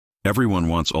Everyone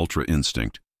wants Ultra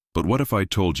Instinct, but what if I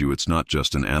told you it's not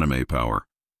just an anime power?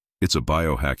 It's a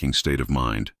biohacking state of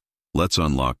mind. Let's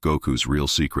unlock Goku's real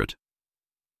secret.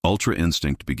 Ultra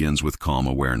Instinct begins with calm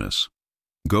awareness.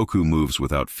 Goku moves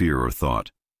without fear or thought,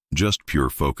 just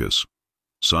pure focus.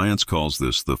 Science calls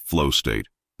this the flow state,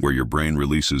 where your brain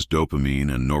releases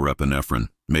dopamine and norepinephrine,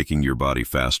 making your body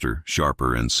faster,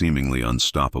 sharper, and seemingly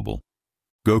unstoppable.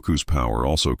 Goku's power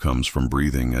also comes from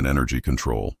breathing and energy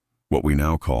control, what we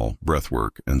now call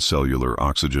breathwork and cellular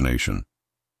oxygenation.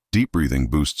 Deep breathing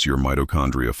boosts your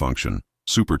mitochondria function,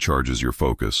 supercharges your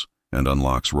focus, and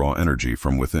unlocks raw energy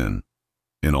from within.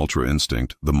 In Ultra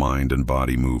Instinct, the mind and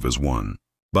body move as one.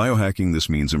 Biohacking this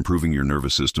means improving your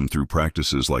nervous system through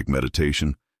practices like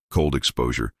meditation, cold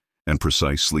exposure, and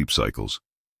precise sleep cycles.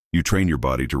 You train your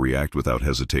body to react without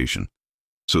hesitation.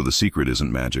 So the secret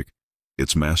isn't magic,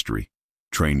 it's mastery.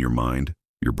 Train your mind,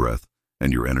 your breath,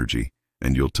 and your energy,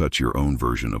 and you'll touch your own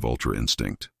version of Ultra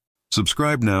Instinct.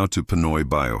 Subscribe now to Pinoy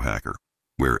Biohacker,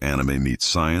 where anime meets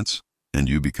science, and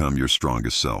you become your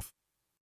strongest self.